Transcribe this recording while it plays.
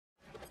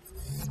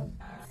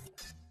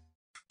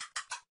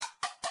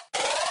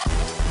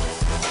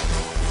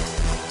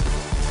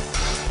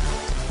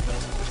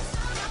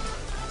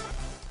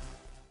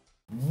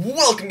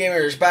Welcome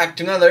gamers back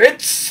to another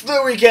It's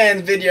the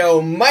Weekend video.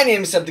 My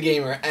name is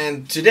SebTheGamer,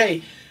 and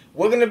today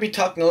we're going to be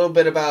talking a little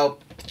bit about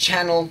the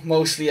channel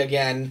mostly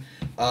again,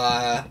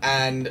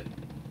 and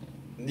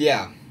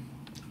yeah,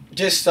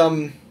 just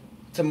some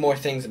more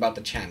things about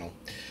the channel.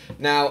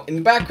 Now, in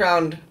the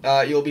background,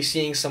 you'll be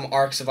seeing some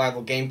Ark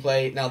Survival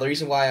gameplay. Now, the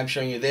reason why I'm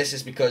showing you this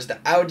is because the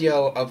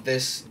audio of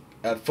this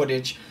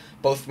footage,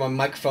 both from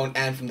my microphone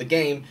and from the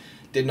game,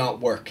 did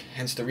not work.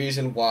 Hence the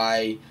reason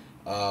why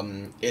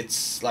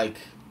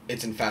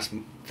it's in fast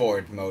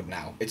forward mode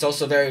now. It's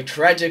also a very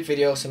tragic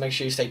video, so make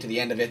sure you stay to the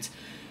end of it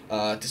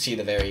to see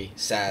the very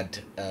sad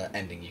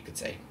ending, you could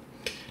say.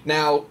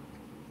 Now,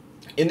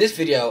 in this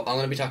video, I'm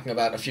going to be talking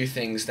about a few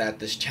things that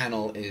this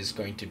channel is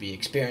going to be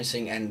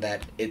experiencing and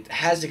that it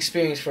has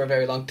experienced for a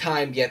very long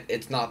time, yet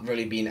it's not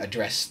really been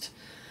addressed.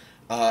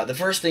 The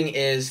first thing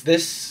is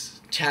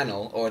this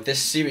channel, or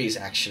this series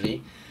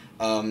actually,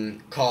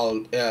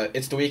 called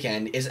It's the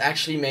Weekend, is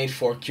actually made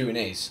for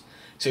Q&As.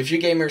 So if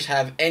you gamers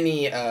have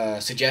any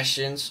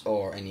suggestions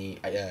or any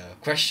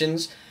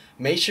questions,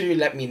 make sure you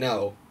let me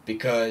know,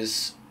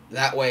 because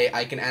that way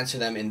I can answer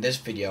them in this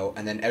video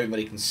and then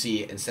everybody can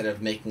see it instead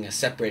of making a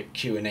separate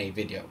Q&A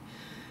video.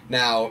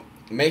 Now,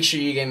 make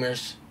sure you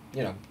gamers,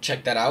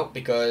 check that out,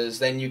 because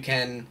then you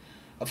can,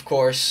 of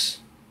course,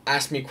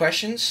 ask me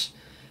questions.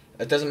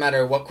 It doesn't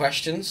matter what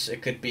questions.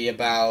 It could be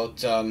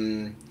about,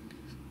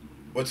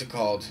 what's it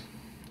called?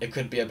 It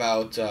could be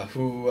about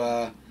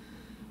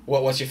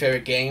what's your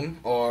favorite game,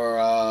 or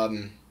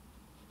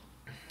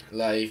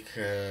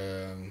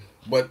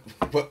what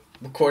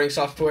recording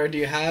software do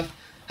you have,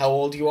 how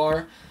old you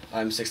are.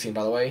 I'm 16,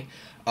 by the way.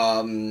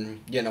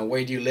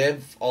 Where do you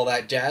live, all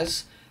that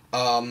jazz.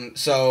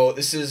 So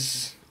this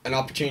is an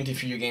opportunity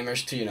for you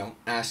gamers to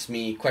ask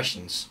me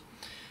questions.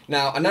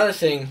 Now, another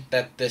thing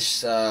that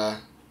that's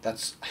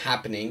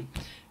happening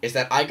is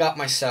that I got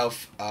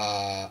myself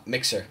a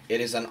mixer.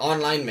 It is an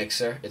online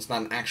mixer. It's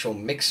not an actual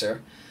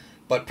mixer.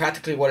 But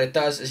practically what it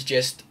does is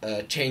just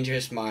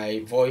changes my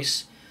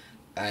voice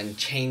and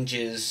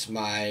changes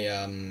my,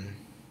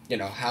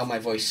 how my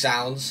voice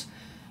sounds,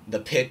 the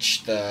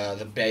pitch,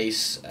 the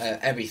bass,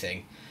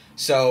 everything.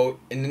 So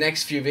in the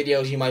next few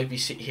videos you might be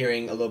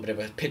hearing a little bit of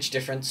a pitch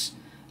difference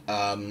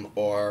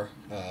or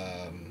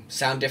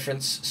sound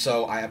difference.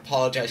 So I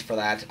apologize for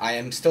that. I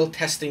am still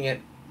testing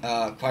it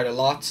quite a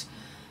lot,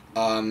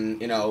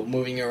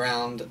 moving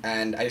around,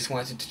 and I just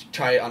wanted to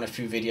try it on a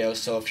few videos.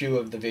 So a few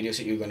of the videos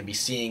that you're going to be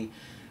seeing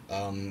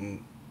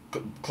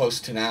close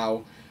to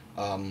now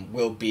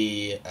will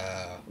be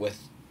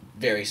with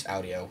various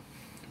audio.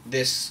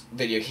 This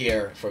video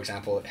here, for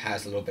example,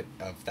 has a little bit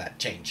of that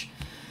change.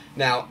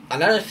 Now,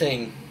 another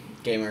thing,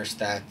 gamers,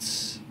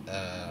 that's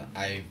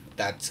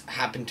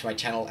happened to my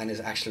channel and is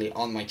actually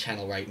on my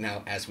channel right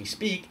now as we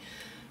speak,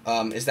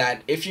 is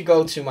that if you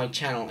go to my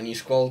channel and you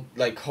scroll,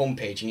 like,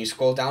 homepage, and you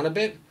scroll down a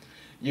bit,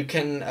 you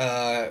can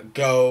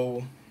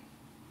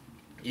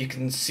you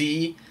can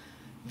see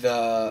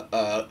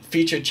the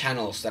featured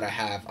channels that I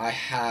have. I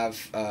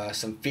have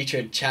some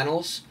featured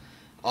channels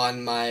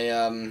on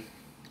my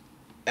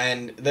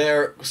and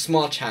they're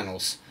small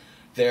channels.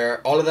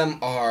 All of them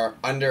are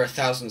under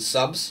 1,000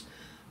 subs,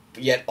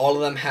 yet all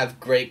of them have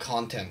great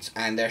content,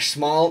 and they're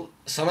small.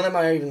 Some of them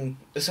are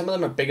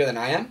bigger than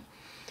I am,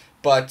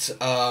 but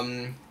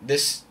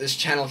this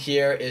channel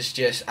here is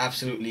just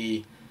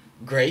absolutely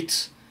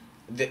great.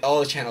 All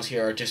the channels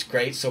here are just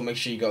great, so make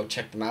sure you go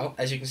check them out.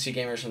 As you can see,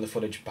 gamers, from the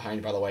footage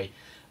behind, by the way,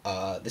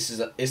 this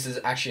is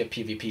actually a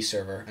PvP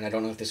server, and I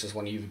don't know if this was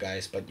one of you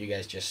guys, but you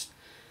guys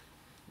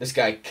this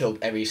guy killed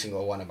every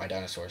single one of my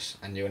dinosaurs,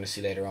 and you're going to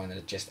see later on that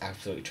it's just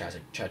absolutely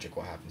tragic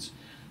what happens.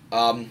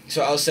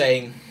 So I was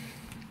saying,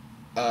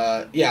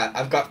 yeah,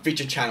 I've got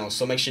featured channels,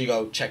 so make sure you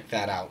go check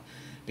that out,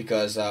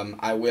 because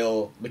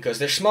because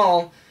they're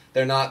small,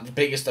 they're not the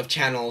biggest of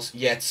channels,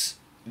 yet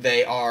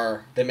they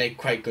make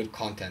quite good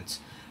content.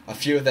 A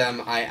few of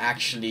them I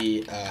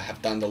actually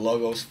have done the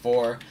logos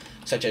for,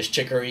 such as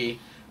Chicory,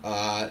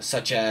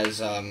 such as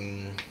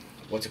Elephant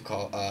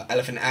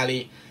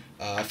Alley,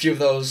 a few of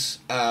those,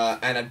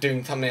 and I'm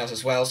doing thumbnails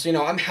as well. So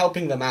I'm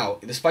helping them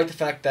out, despite the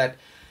fact that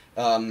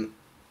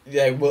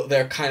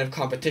they're kind of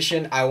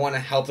competition. I want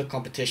to help the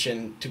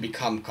competition to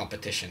become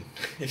competition,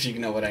 if you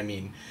know what I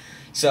mean.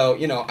 So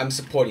I'm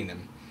supporting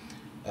them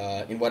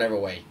in whatever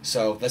way.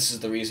 So this is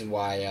the reason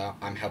why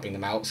I'm helping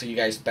them out. So you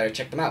guys better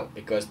check them out,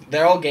 because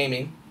they're all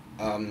gaming.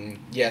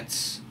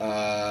 Yet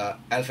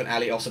Elephant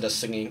Alley also does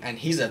singing, and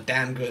he's a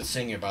damn good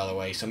singer, by the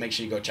way, so make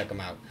sure you go check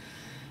him out.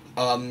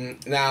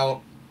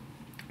 Now,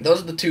 those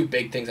are the two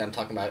big things I'm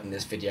talking about in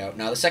this video.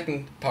 Now, the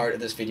second part of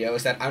this video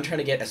is that I'm trying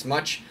to get as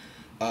much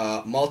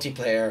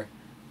multiplayer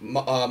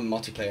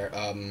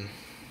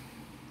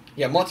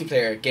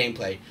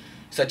gameplay,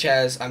 such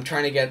as I'm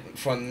trying to get,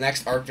 from the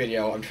next Ark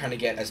video, I'm trying to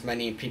get as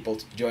many people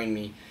to join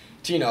me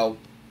to,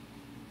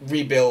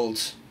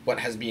 rebuild what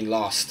has been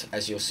lost,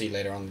 as you'll see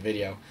later on in the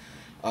video.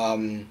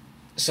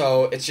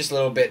 So it's just a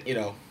little bit,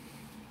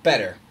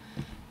 better.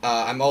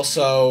 I'm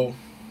also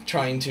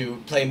trying to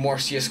play more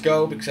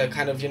CSGO because I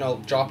kind of, you know,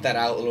 dropped that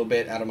out a little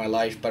bit out of my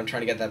life, but I'm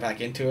trying to get that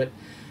back into it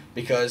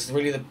because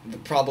really the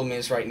problem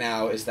is right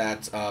now is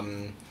that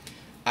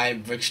I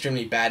have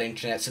extremely bad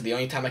internet, so the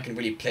only time I can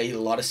really play a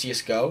lot of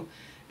CSGO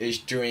is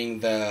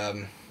during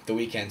the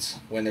weekends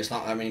when there's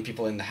not that many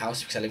people in the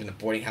house because I live in a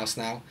boarding house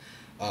now.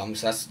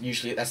 So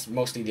that's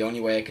mostly the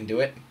only way I can do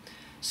it.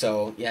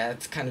 So yeah,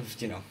 it's kind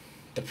of, you know,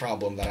 the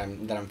problem that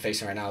I'm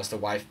facing right now is the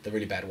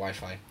really bad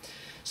Wi-Fi.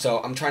 So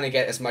I'm trying to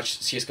get as much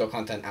CSGO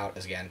content out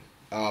as again.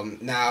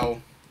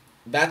 Now,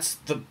 that's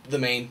the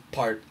main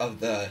part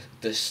of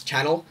this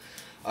channel.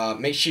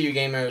 Make sure you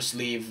gamers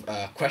leave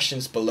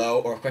questions below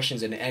or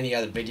questions in any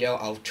other video.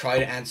 I'll try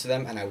to answer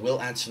them, and I will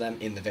answer them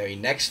in the very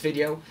next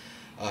video.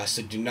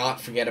 So do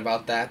not forget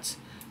about that.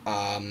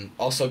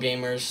 Also,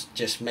 gamers,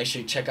 just make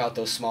sure you check out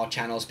those small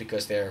channels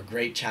because they're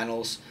great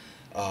channels.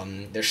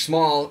 They're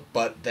small,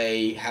 but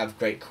they have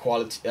great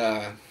quality.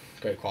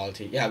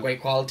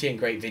 Great quality and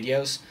great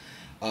videos.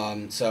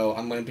 So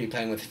I'm going to be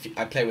playing with.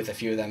 I play with a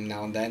few of them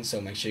now and then. So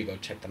make sure you go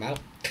check them out.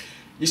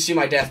 You see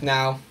my death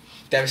now.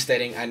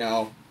 Devastating. I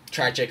know.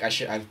 Tragic.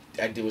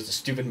 It was a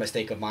stupid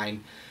mistake of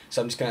mine.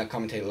 So I'm just gonna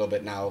commentate a little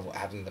bit now of what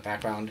happened in the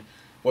background.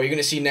 What you're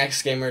gonna see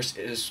next, gamers,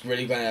 is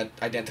really gonna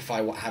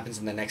identify what happens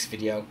in the next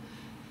video.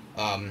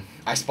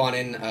 I spawn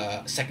in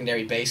a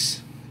secondary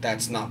base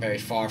that's not very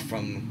far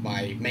from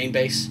my main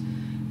base.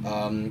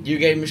 You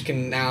gamers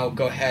can now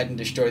go ahead and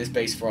destroy this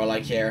base for all I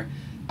care.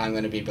 I'm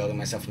going to be building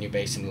myself a new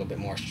base in a little bit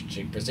more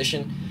strategic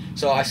position.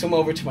 So I swim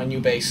over to my new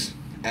base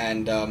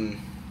and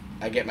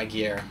I get my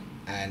gear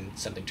and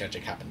something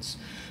tragic happens.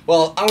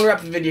 Well, I'm going to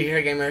wrap the video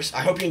here, gamers.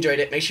 I hope you enjoyed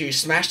it. Make sure you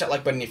smash that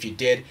like button if you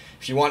did.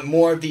 If you want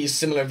more of these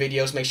similar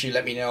videos, make sure you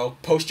let me know.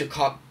 Post your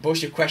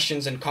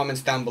questions and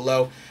comments down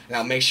below, and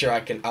I'll make sure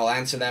I'll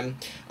answer them.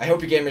 I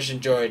hope you gamers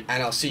enjoyed,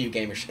 and I'll see you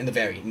gamers in the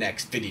very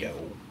next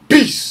video.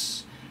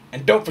 Peace!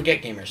 And don't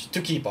forget, gamers,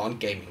 to keep on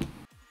gaming.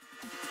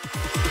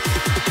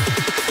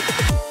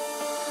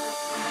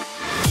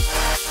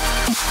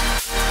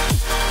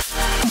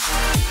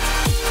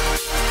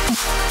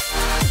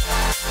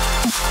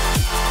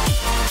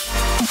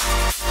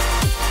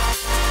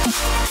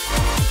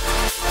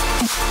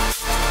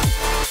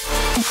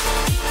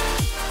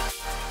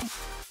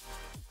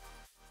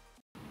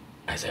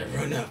 As I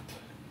run up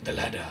the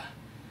ladder,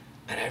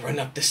 and I run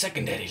up the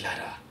secondary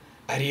ladder,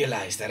 I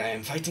realize that I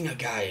am fighting a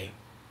guy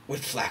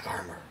with flak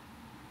armor.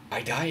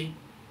 I die,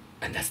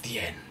 and that's the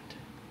end.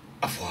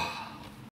 Au revoir.